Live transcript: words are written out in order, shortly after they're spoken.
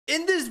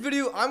In this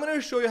video, I'm going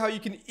to show you how you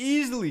can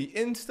easily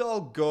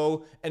install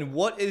Go and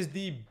what is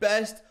the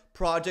best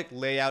project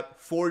layout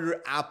for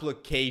your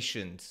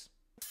applications.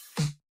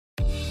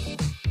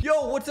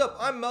 Yo, what's up?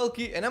 I'm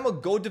Melky and I'm a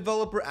Go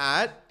developer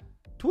at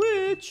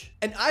Twitch.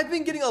 And I've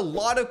been getting a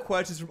lot of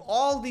questions from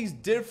all these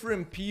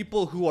different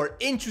people who are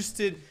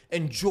interested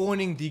in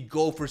joining the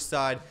Gopher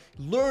side,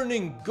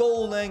 learning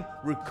Golang,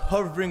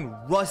 recovering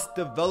Rust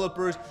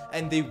developers,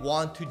 and they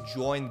want to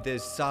join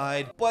this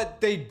side,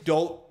 but they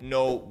don't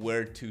know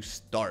where to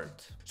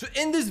start. So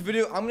in this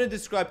video, I'm going to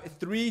describe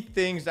 3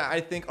 things that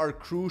I think are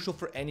crucial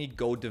for any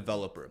Go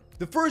developer.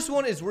 The first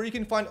one is where you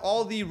can find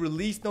all the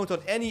release notes on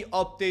any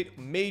update,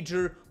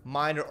 major,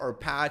 minor, or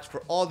patch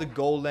for all the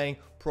Golang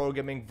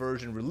programming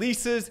version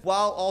releases,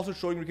 while also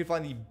showing you can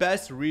find the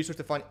best resource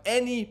to find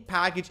any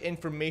package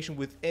information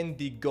within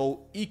the Go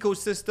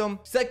ecosystem.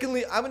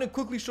 Secondly, I'm going to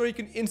quickly show you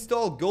can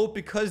install Go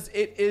because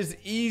it is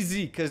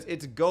easy, because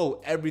it's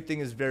Go. Everything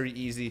is very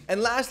easy.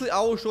 And lastly,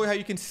 I will show you how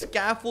you can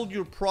scaffold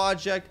your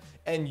project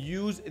and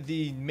use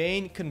the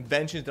main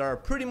conventions that are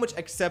pretty much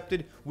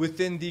accepted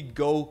within the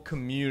Go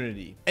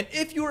community. And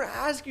if you are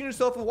asking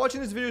yourself and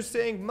watching this video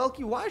saying,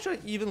 Melky, why should I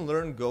even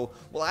learn Go?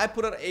 Well, I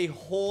put out a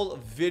whole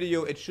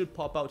video. It should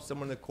pop out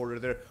somewhere in the corner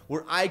there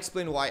where I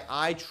explain why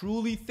I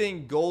truly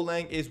think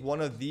Golang is one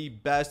of the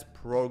best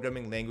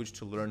programming language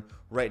to learn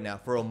right now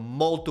for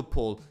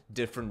multiple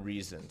different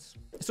reasons.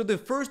 So the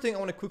first thing I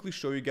want to quickly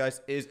show you guys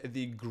is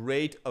the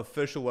great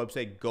official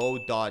website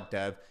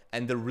go.dev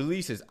and the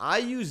releases. I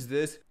use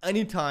this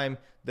anytime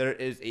there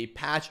is a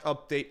patch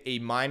update, a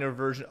minor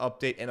version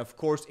update, and of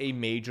course a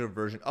major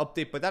version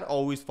update, but that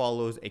always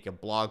follows like a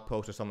blog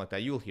post or something like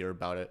that. You'll hear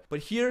about it.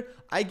 But here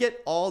I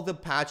get all the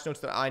patch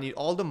notes that I need,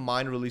 all the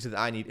minor releases that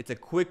I need. It's a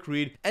quick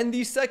read. And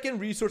the second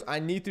resource I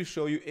need to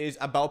show you is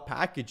about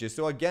packages.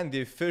 So again,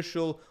 the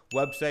official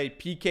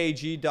website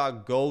pkg.go.dev.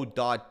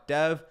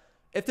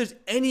 If there's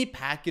any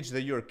package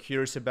that you're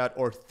curious about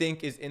or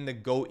think is in the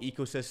Go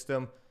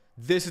ecosystem,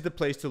 this is the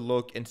place to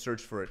look and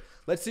search for it.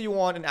 Let's say you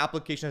want an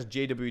application as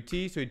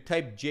JWT, so you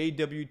type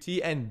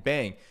JWT and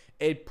bang,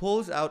 it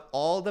pulls out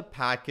all the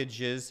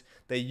packages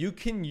that you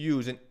can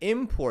use and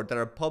import that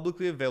are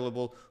publicly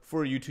available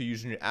for you to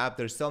use in your app.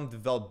 There's some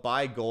developed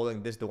by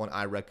Golang. This is the one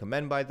I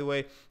recommend, by the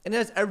way. And it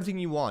has everything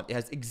you want. It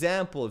has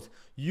examples,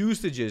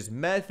 usages,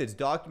 methods,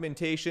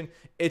 documentation.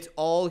 It's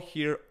all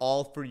here,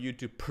 all for you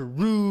to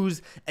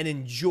peruse and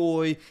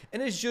enjoy.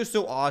 And it's just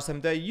so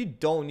awesome that you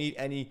don't need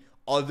any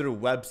other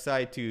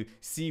website to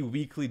see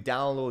weekly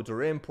downloads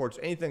or imports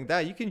or anything like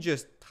that. You can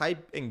just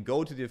type and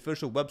go to the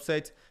official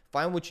website,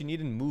 find what you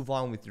need, and move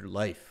on with your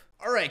life.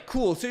 All right,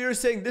 cool. So you're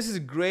saying this is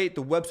great,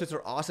 the websites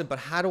are awesome, but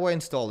how do I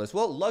install this?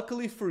 Well,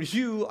 luckily for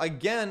you,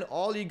 again,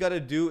 all you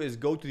gotta do is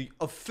go to the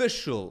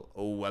official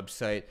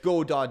website,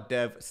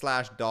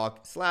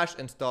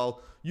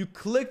 go.dev/doc/install. You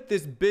click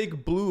this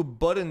big blue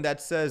button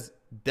that says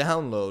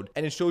download,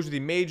 and it shows you the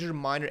major,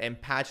 minor,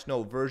 and patch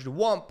note version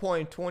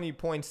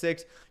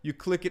 1.20.6. You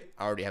click it.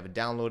 I already have it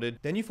downloaded.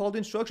 Then you follow the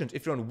instructions.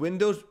 If you're on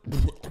Windows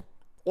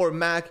or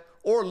Mac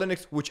or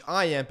Linux, which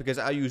I am because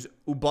I use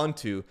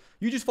Ubuntu,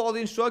 you just follow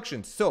the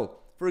instructions. So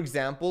for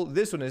example,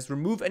 this one is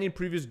remove any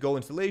previous Go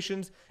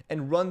installations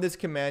and run this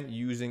command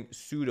using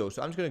sudo.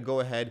 So I'm just going to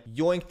go ahead,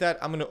 yoink that.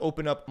 I'm going to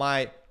open up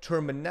my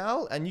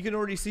terminal, and you can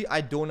already see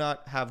I do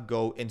not have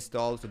Go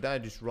installed. So then I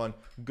just run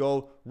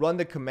Go, run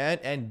the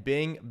command, and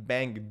bing,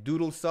 bang,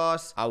 doodle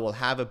sauce, I will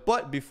have it.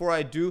 But before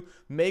I do,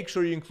 make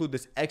sure you include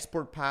this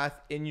export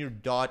path in your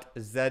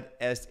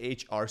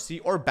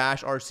 .zshrc or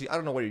bash rc. I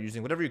don't know what you're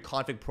using, whatever your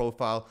config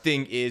profile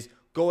thing is.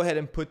 Go ahead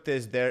and put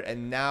this there,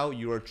 and now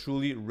you are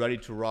truly ready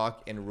to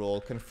rock and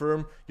roll.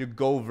 Confirm your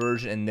Go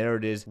version, and there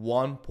it is,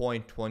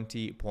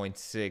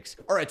 1.20.6.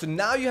 All right, so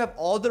now you have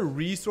all the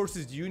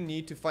resources you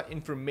need to find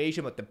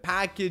information about the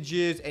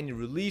packages and your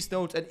release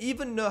notes, and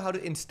even know how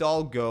to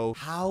install Go.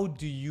 How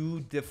do you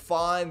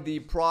define the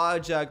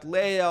project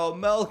layout?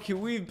 Melky,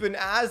 we've been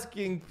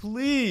asking,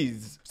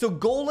 please. So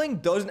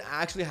Golang doesn't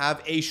actually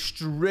have a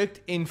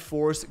strict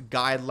enforced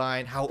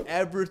guideline.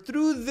 However,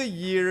 through the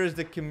years,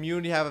 the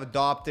community have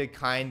adopted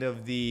kind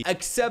of the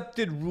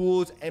accepted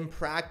rules and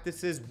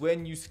practices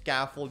when you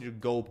scaffold your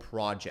Go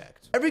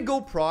project. Every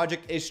Go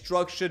project is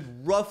structured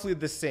roughly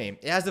the same.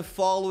 It has the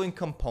following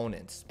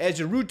components. As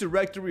your root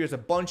directory, there's a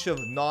bunch of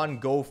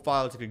non-Go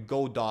files like your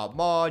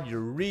go.mod, your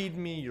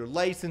readme, your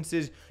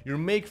licenses, your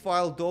make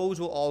file.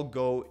 Those will all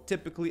go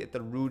typically at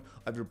the root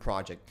of your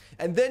project.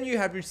 And then you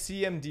have your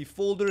CMD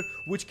folder,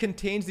 which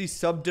contains the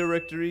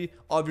subdirectory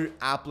of your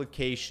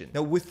application.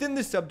 Now within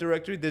the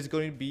subdirectory, there's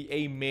going to be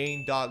a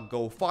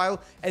main.go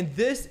file, and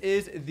this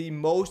is the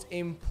most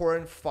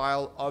important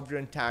file of your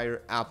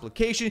entire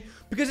application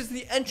because it's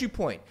the entry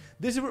point.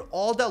 This is where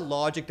all that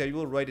logic that you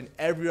will write in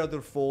every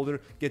other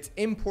folder gets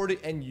imported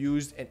and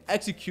used and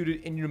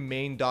executed in your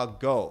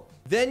main.go.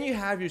 Then you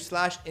have your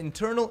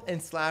 /internal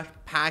and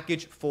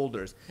 /package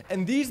folders,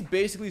 and these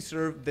basically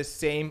serve the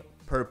same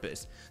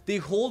purpose. They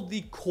hold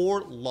the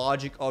core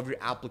logic of your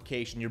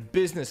application, your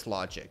business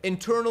logic.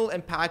 Internal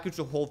and package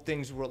will hold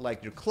things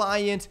like your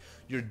client,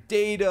 your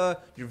data,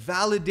 your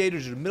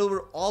validators, your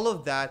middleware, all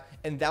of that,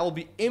 and that will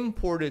be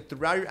imported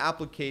throughout your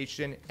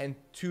application and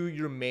to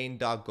your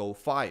main.go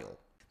file.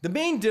 The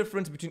main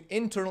difference between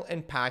internal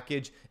and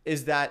package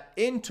is that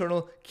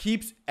internal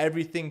keeps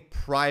everything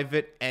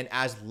private and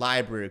as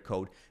library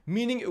code,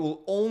 meaning it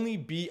will only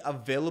be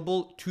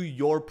available to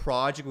your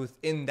project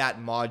within that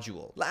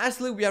module.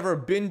 Lastly, we have our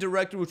bin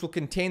directory, which will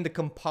contain the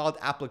compiled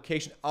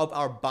application of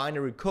our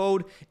binary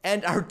code,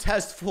 and our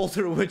test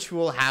folder, which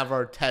will have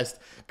our test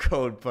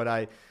code,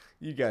 but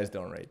you guys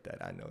don't rate that,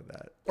 I know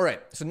that. All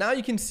right, so now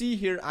you can see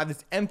here, I have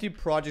this empty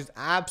project,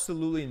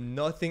 absolutely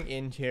nothing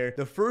in here.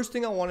 The first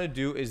thing I wanna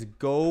do is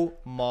go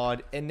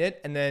mod init,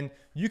 and then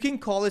you can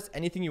call this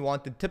anything you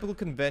want. The typical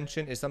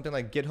convention is something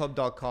like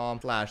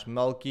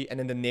github.com/Melky, and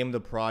then the name of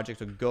the project,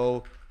 so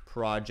go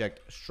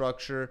project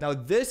structure. Now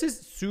this is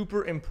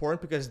super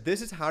important because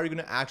this is how you're going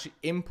to actually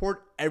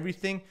import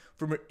everything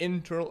from your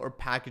internal or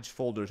package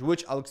folders,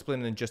 which I'll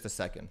explain in just a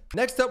second.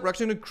 Next up, we're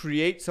actually going to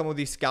create some of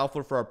these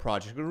scaffold for our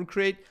project. We're going to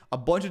create a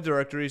bunch of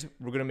directories.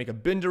 We're going to make a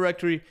bin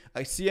directory,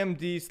 a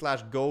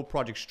cmd/go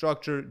project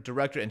structure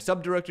directory and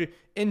subdirectory,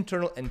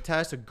 internal and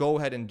test. So go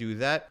ahead and do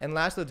that. And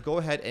last, let's go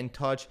ahead and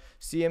touch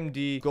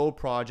cmd go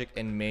project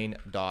and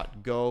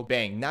main.go.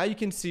 Bang. Now you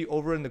can see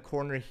over in the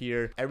corner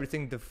here,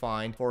 everything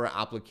defined for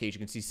our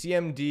application. You can see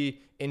cmd,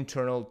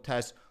 internal,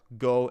 test,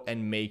 go,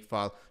 and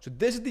makefile. So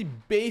this is the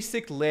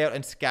basic layout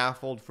and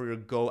scaffold for your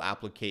Go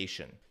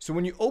application. So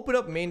when you open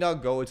up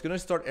main.go, it's going to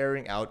start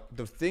airing out.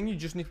 The thing you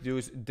just need to do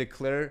is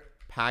declare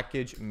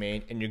package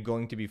main, and you're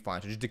going to be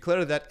fine. So just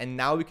declare that, and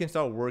now we can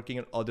start working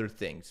on other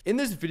things. In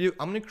this video,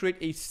 I'm going to create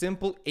a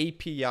simple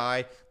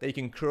API that you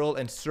can curl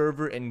and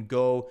server and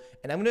Go,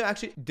 and I'm going to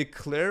actually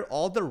declare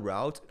all the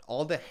routes,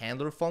 all the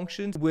handler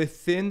functions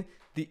within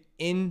the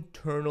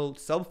internal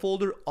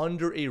subfolder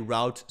under a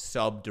route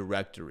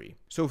subdirectory.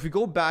 So if we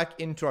go back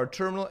into our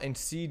terminal and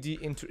cd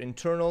into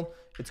internal,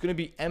 it's going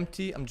to be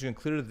empty. I'm just going to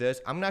clear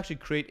this. I'm going to actually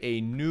create a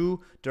new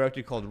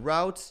directory called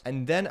routes,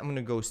 and then I'm going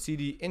to go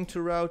cd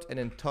into route and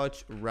then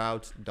touch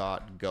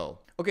routes.go.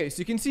 Okay, so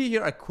you can see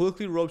here I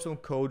quickly wrote some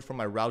code from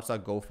my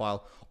routes.go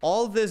file.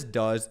 All this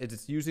does is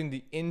it's using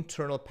the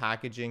internal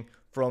packaging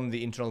from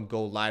the internal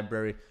Go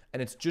library,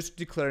 and it's just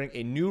declaring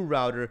a new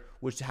router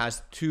which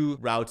has two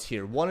routes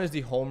here. One is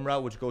the home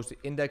route, which goes to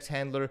index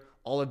handler.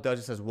 All it does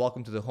is says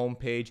welcome to the home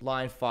page.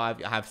 Line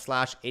 5, I have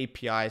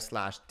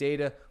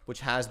 /API/data, which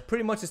has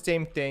pretty much the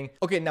same thing.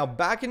 Okay, now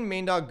back in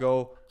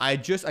main.go, I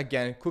just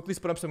again quickly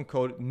spin up some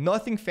code.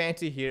 Nothing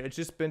fancy here, it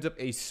just spins up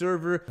a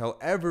server.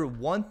 However,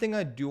 one thing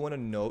I do want to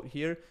note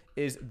here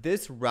is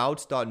this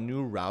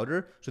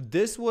routes.newRouter. So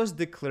this was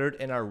declared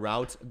in our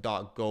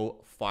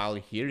routes.go file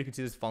here. You can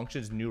see this function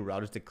is new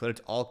route is declared.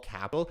 It's all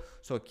capital,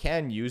 so it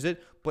can use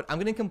it. But I'm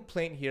getting a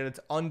complaint here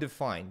that's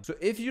undefined. So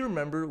if you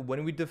remember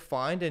when we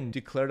defined and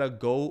declared a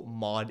go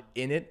mod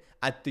init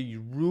at the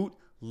root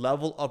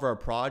level of our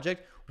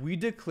project, we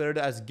declared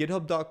it as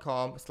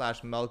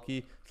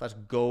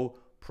github.com/Melky/go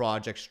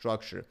project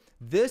structure.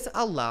 This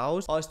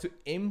allows us to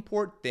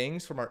import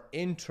things from our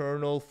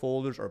internal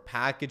folders or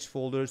package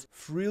folders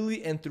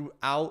freely and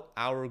throughout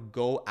our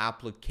Go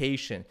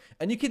application.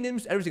 And you can name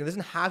everything. It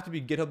doesn't have to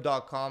be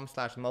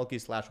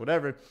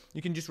github.com/Melky/whatever.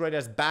 You can just write it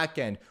as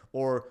backend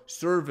or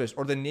service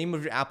or the name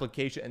of your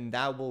application, and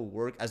that will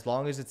work as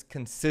long as it's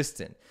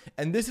consistent.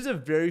 And this is a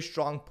very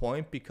strong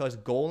point because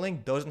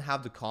Golang doesn't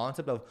have the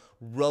concept of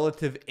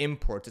relative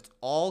imports. It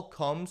all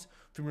comes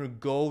from your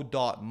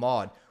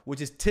go.mod,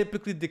 which is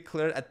typically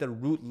declared at the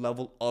root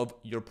level of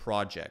your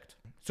project.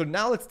 So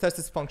now let's test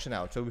this function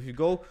out. So if you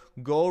go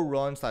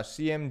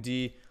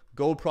run/cmd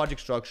go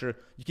project structure,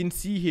 you can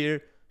see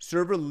here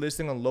server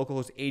listing on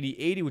localhost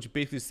 8080, which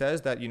basically says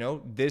that, you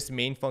know, this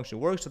main function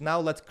works. So now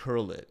let's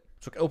curl it.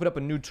 So I can open up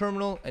a new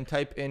terminal and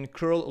type in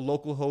curl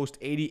localhost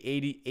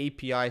 8080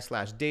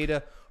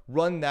 API/data,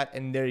 run that,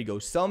 and there you go.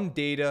 Some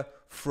data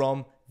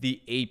from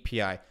the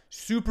API.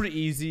 Super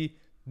easy.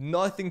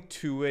 Nothing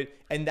to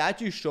it, and that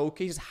just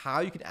showcases how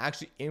you can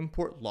actually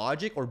import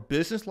logic or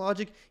business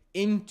logic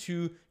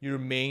into your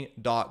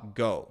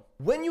main.go.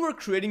 When you are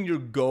creating your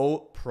Go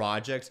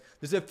projects,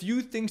 there's a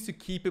few things to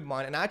keep in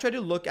mind, and I try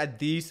to look at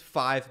these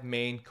 5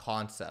 main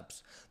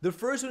concepts. The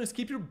first one is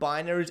keep your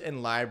binaries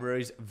and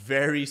libraries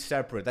very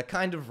separate. That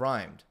kind of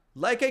rhymed.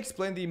 Like I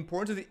explained, the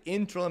importance of the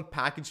internal and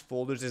package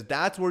folders is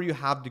that's where you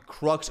have the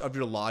crux of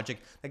your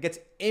logic that gets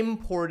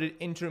imported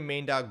into your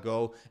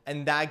main.go,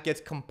 and that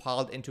gets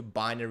compiled into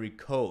binary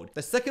code.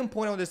 The second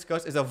point I want to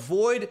discuss is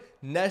avoid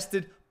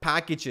nested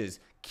packages.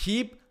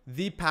 Keep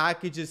the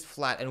packages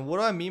flat. And what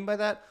do I mean by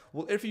that?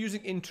 Well, if you're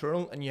using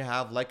internal and you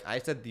have, like I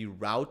said, the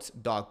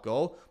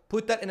routes.go,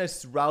 put that in a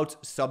routes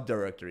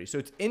subdirectory. So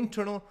it's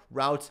internal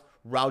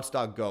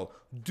routes.go.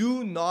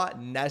 Do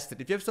not nest it.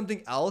 If you have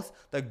something else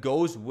that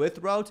goes with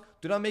routes,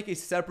 do not make a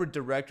separate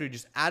directory.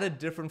 Just add a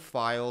different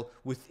file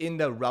within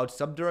the routes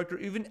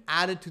subdirectory, even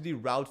add it to the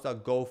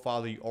routes.go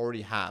file that you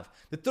already have.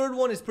 The third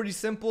one is pretty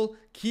simple.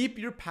 Keep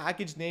your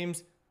package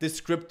names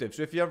descriptive.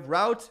 So if you have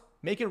routes,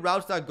 make it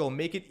routes.go,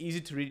 make it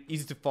easy to read,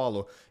 easy to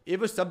follow.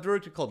 If a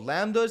subdirectory called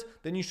lambdas,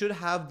 then you should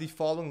have the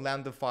following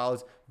lambda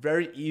files,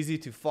 very easy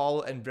to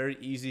follow and very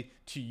easy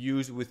to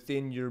use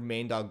within your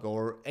main.go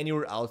or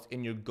anywhere else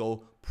in your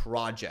Go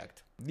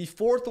project. The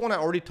fourth one I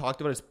already talked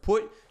about is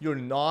put your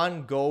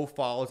non-Go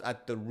files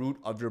at the root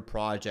of your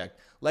project,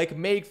 like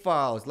make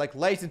files, like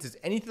licenses,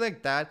 anything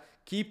like that.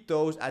 Keep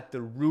those at the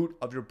root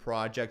of your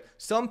project.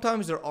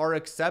 Sometimes there are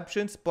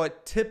exceptions,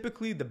 but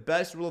typically the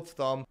best rule of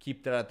thumb,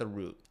 keep that at the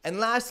root. And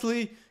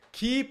lastly,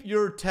 keep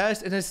your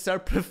test in a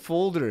separate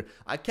folder.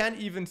 I can't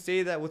even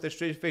say that with a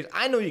straight face.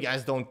 I know you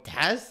guys don't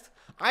test.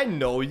 I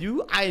know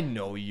you.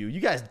 You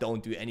guys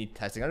don't do any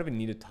testing. I don't even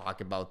need to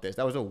talk about this.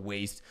 That was a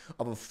waste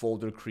of a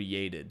folder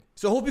created.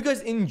 So I hope you guys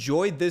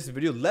enjoyed this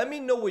video. Let me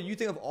know what you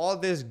think of all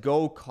this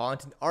Go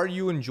content. Are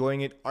you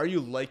enjoying it? Are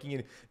you liking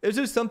it? Is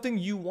there something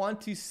you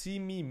want to see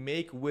me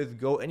make with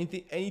Go?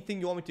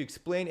 Anything you want me to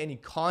explain? Any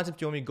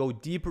concept you want me to go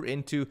deeper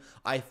into?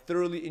 I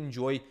thoroughly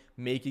enjoy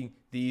making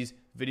these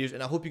videos,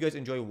 and I hope you guys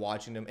enjoy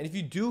watching them. And if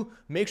you do,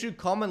 make sure you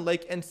comment,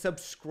 like, and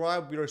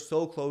subscribe. We are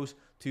so close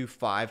to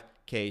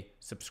 5K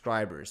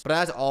subscribers. But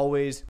as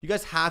always, you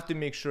guys have to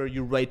make sure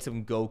you write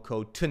some Go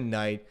code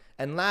tonight.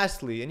 And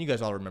lastly, and you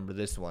guys all remember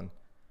this one,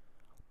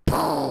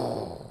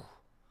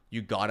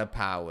 you gotta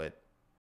pow it.